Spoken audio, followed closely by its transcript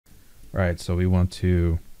Alright, so we want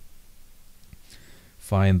to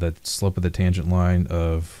find the slope of the tangent line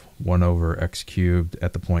of 1 over x cubed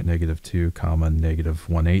at the point -2 comma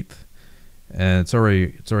 -1/8. And it's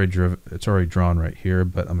already drawn right here,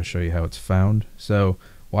 but I'm going to show you how it's found. So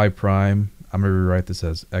y prime, I'm going to rewrite this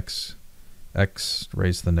as x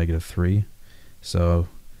raised to the -3. So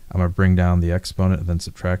I'm going to bring down the exponent and then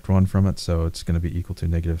subtract 1 from it. So it's going to be equal to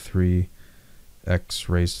 -3 x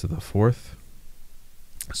raised to the 4th.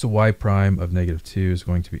 So y prime of -2 is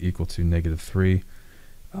going to be equal to -3,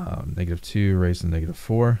 -2 raised to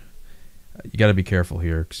 -4. You got to be careful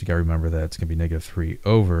here because you got to remember that it's going to be -3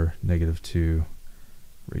 over -2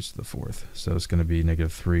 raised to the 4th. So it's going to be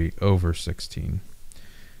 -3 over 16.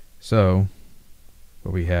 So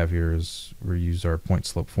what we have here is we use our point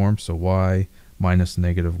slope form. So y minus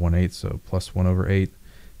 -1/8, so plus 1 over 8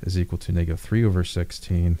 is equal to -3 over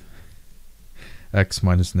 16. X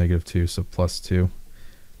minus -2, so plus 2.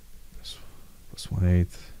 Plus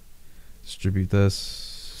 1/8. Distribute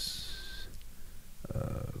this.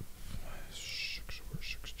 6 over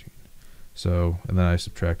 16. So, and then I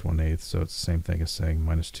subtract 1/8, so it's the same thing as saying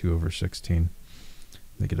minus 2 over 16,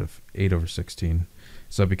 -8 over 16.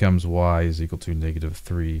 So it becomes y is equal to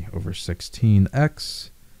 -3 over 16x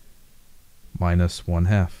minus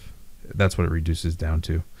 1/2. That's what it reduces down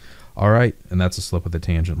to. All right, and that's the slope of the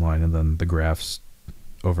tangent line, and then the graphs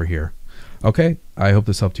over here. Okay, I hope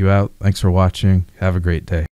this helped you out. Thanks for watching. Have a great day.